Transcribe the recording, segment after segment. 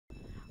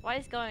What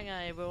is going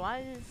on, everyone?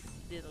 It's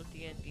Little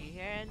TNT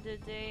here, and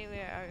today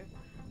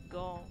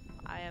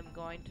I am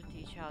going to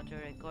teach how to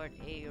record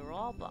a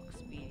Roblox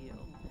video.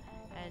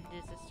 And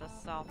this is the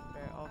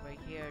software over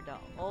here, the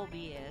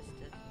OBS.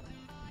 This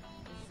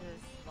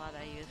is what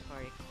I use for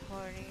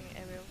recording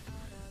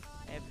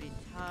every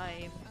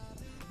time.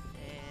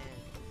 And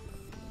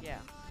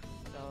yeah,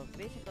 so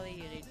basically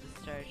you need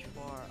to search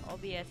for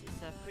OBS.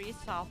 It's a free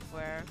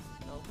software,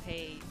 no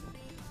pay,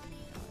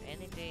 no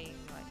anything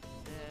like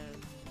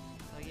this.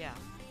 So yeah,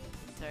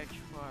 search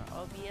for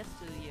OBS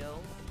Studio.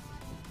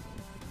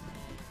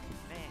 And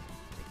man,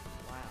 it takes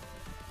a while.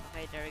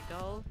 Okay, there we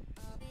go.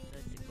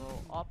 Let's go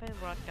Open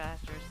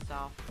Broadcaster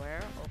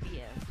Software, OBS.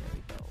 There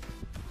we go.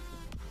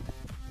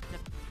 It's a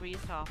free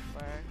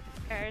software.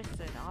 There's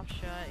an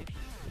option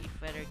if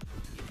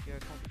your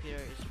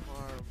computer is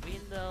for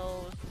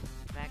Windows,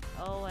 Mac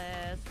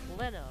OS,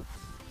 Linux.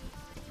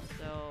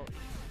 So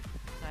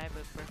I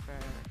would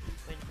prefer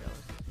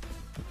Windows.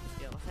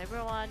 Because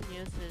everyone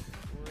uses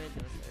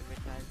Windows every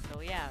time.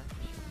 So yeah,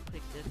 you should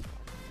click this one.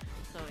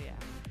 So yeah,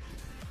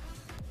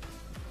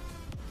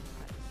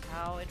 that's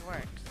how it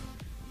works.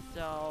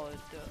 So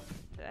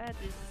to add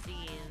these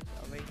scenes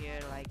over here,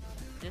 like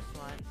this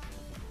one.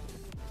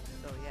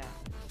 So yeah,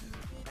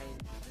 I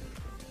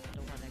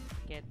don't wanna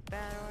get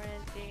bad or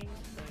anything.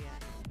 So yeah,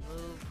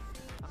 move.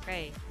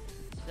 Okay,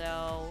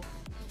 so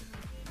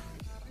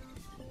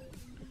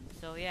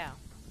yeah.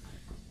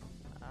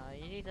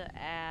 You need to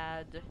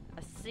add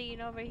a scene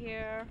over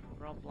here,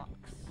 Roblox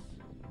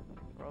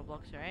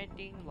or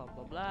anything, blah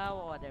blah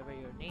blah, whatever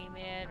you name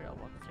it,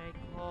 Roblox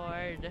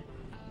record.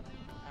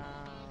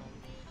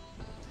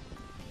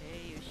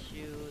 Okay, you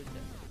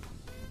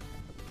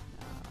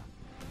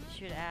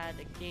should add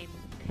a game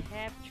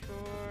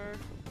capture.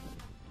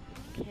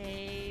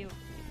 Okay,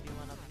 if you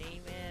wanna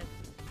name it,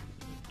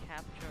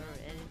 capture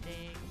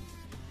anything,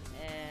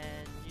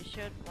 and you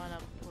should wanna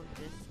put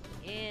this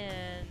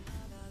in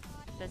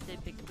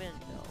specific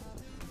window,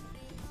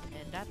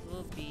 and that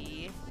will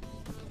be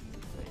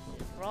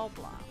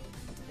ROBLOX.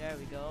 There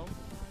we go,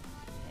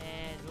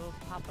 and it will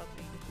pop up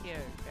in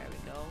here. There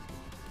we go.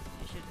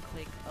 You should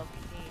click OK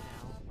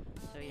now.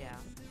 So yeah,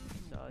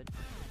 so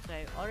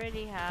I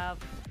already have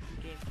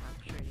game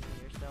capture in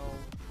here, so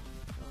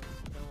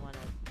don't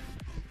wanna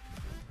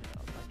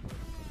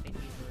make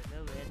me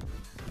remove it.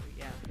 So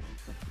yeah,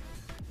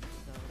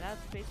 so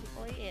that's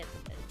basically it.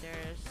 And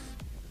there's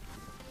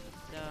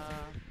the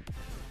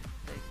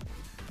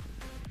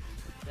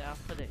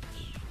footage.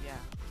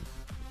 Yeah,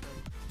 so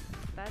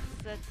that's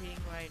the thing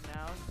right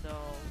now. So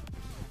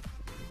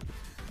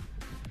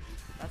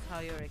that's how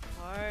you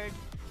record.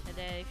 And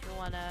then if you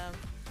wanna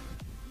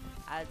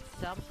add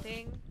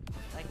something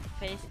like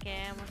face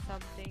cam or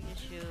something, you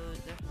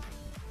should.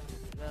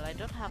 Well, I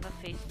don't have a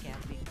face cam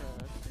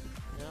because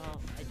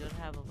I don't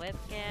have a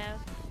webcam,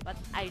 but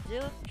I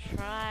do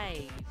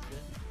try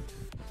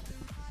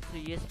to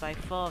use my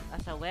phone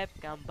as a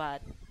webcam,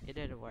 but it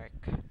didn't work.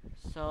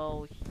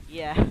 So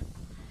yeah,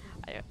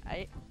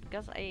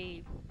 because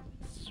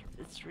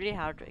it's really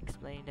hard to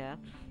explain that.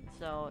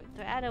 So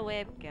to add a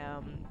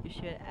webcam, you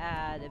should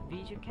add a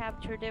video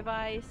capture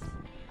device.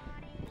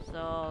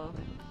 So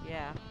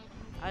yeah,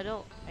 I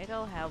don't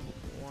have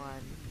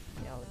one,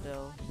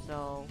 though.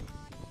 So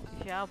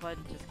if you have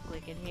one, just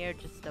click in here,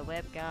 just the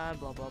webcam,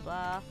 blah blah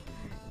blah.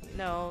 You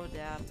know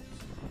that.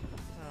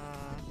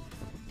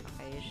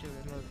 Okay, you should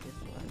remove this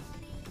one.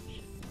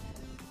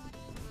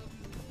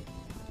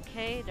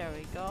 Okay, there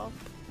we go.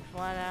 If you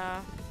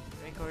wanna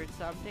record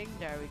something,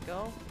 there we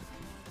go.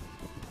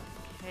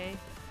 Okay.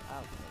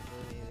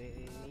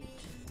 Wait.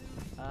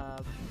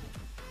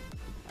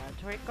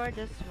 To record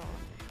this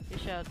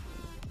one,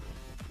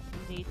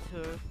 you need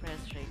to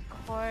press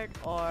record,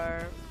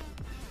 or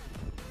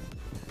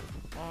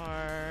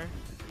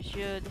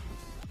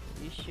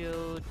you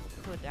should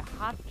put a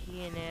hotkey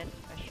in it.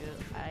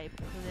 I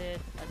put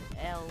it an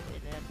L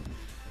in it.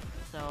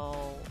 So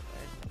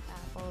where's the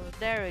apple?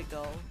 There we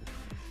go.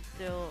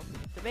 To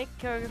make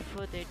your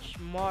footage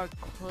more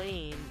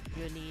clean,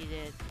 you need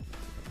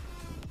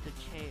to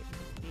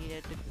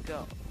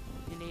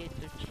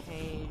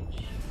change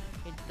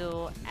into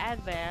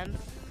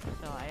advanced.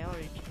 So I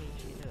already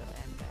changed into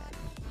advanced.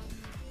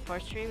 For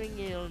streaming,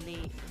 you'll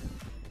need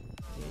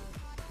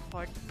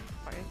for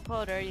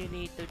encoder you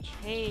need to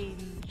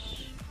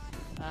change.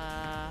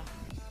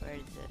 Where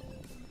is it?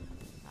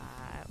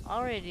 I'm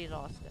already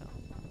lost now.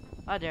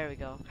 Oh, there we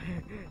go.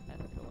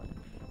 That's the one.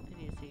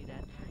 Did you see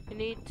that? You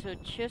need to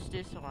choose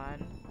this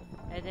one,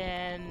 and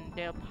then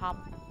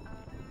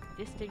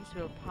these things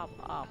will pop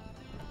up.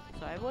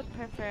 So I would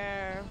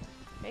prefer,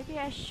 maybe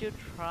I should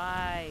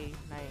try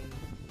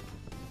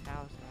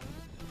 9,000.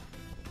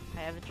 I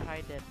haven't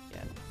tried it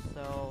yet.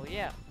 So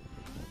yeah.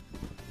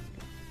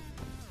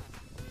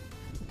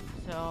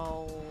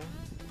 So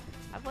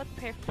I would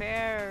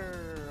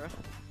prefer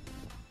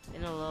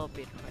in a little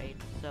bit, right?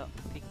 So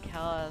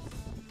because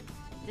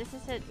this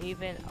isn't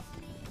even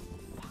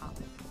pop.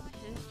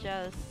 This is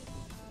just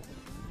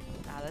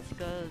not as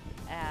good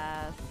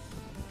as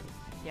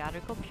the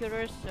other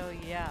computers. So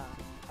yeah,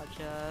 I'll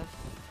just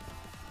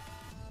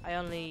I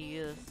only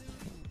used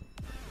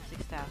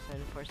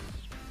 6,000 for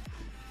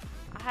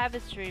I have a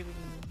stream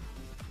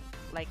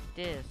like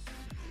this.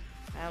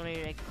 I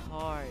only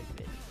record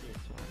with this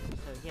one.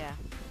 So yeah.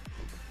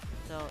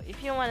 So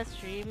if you want to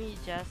stream, you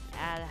just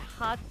add a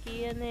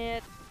hotkey in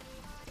it.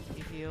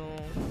 If you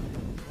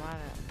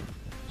wanna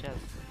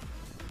just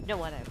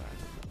whatever.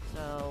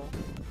 So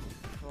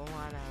if you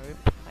wanna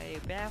replay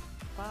back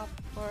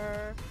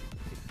buffer,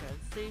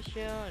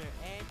 transition, or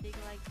anything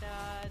like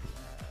that,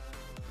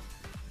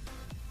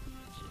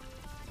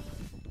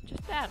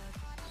 just that.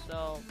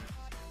 So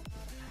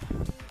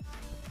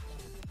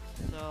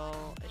I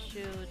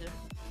should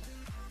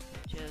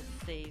just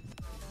save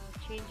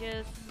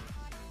changes.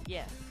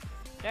 Yes,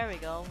 there we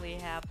go. We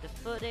have the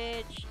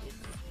footage. It's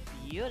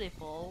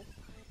beautiful.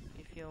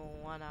 If you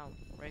wanna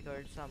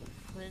record some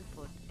clean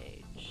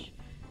footage,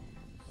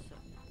 so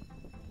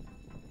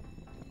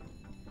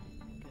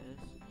because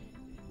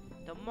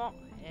the more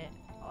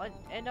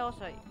and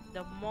also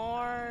the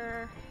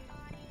more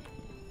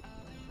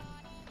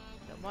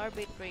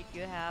bitrate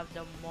you have,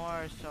 the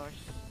more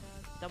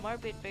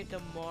bitrate, the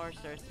more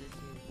sources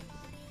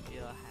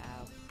you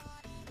have.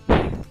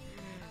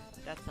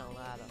 That's a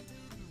lot of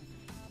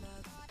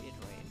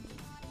bitrate,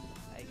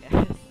 I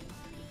guess.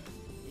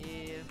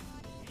 If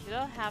you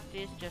don't have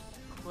this, just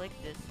click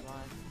this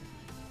one.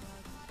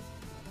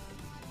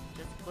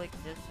 Just click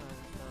this one.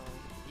 So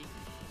if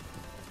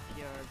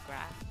your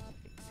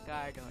graphics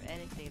card or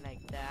anything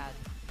like that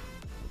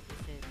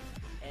is in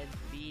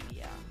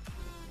NVIDIA.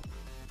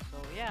 So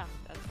yeah,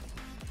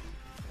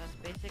 that's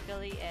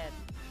basically it.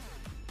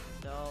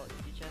 So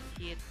you just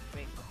hit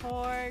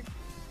record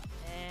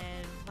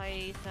and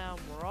play some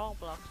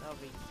ROBLOX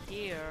over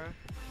here,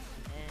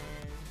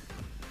 and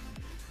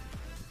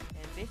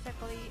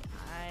basically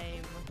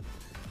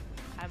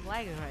I'm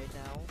lagging right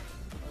now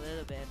a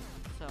little bit.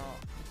 So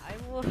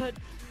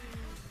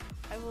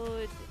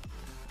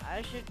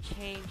I should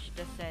change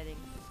the settings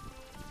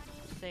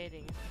because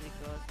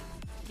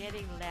it's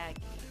getting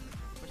laggy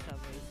for some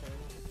reason.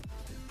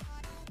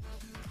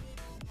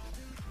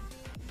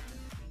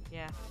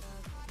 Yeah.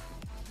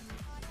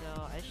 So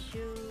I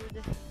should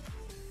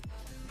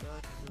go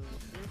to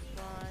this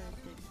one.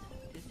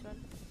 This one?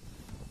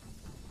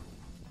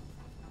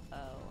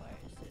 Oh, where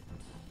is it?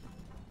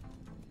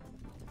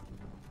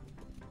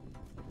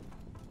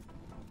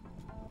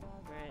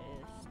 Where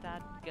is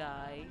that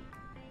guy?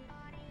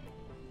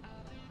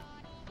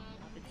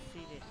 Haven't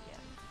seen it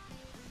yet.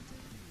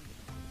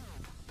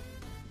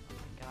 Oh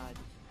my god.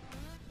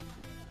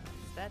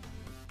 Is that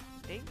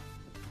thing?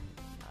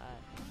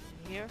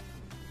 Here?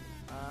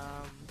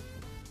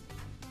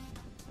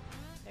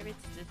 Maybe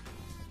it's just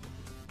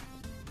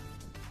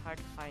hard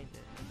to find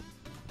it.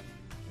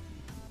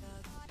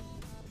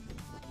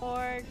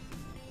 Board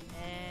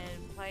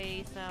and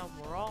play some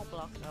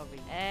ROBLOX over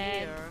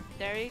here.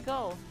 There you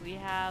go. We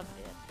have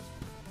it.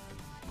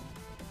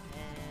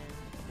 And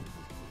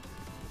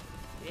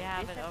we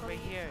have it over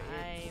here.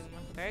 I'm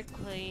very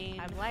clean.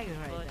 I'm lagging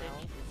right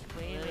now. It's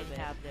clean. We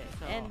have the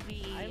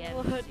NVIDIA.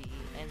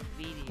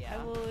 I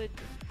would.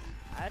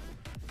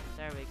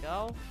 There we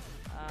go.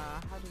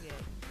 How do we get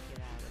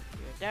out of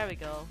here? There we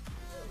go.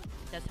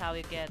 That's how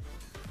you get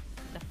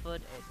the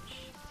footage.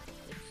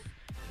 It's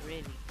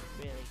really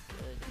good.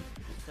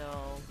 So,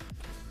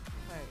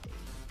 where are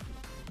these?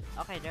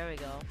 Okay, there we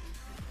go.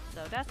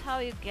 So that's how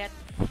you get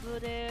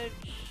footage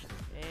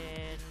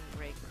and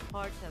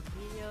record some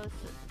videos.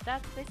 So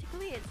that's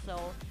basically it.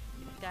 So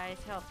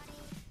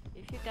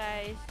if you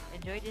guys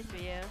enjoyed this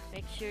video,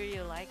 make sure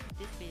you like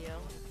this video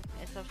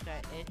and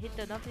subscribe and hit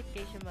the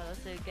notification bell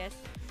so you guys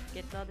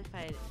get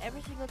notified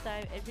every single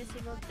time, every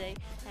single day,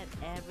 and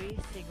every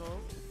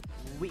single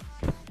week.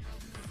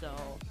 So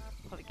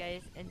hope you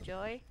guys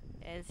enjoy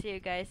and see you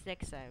guys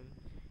next time.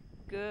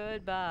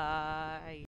 Goodbye.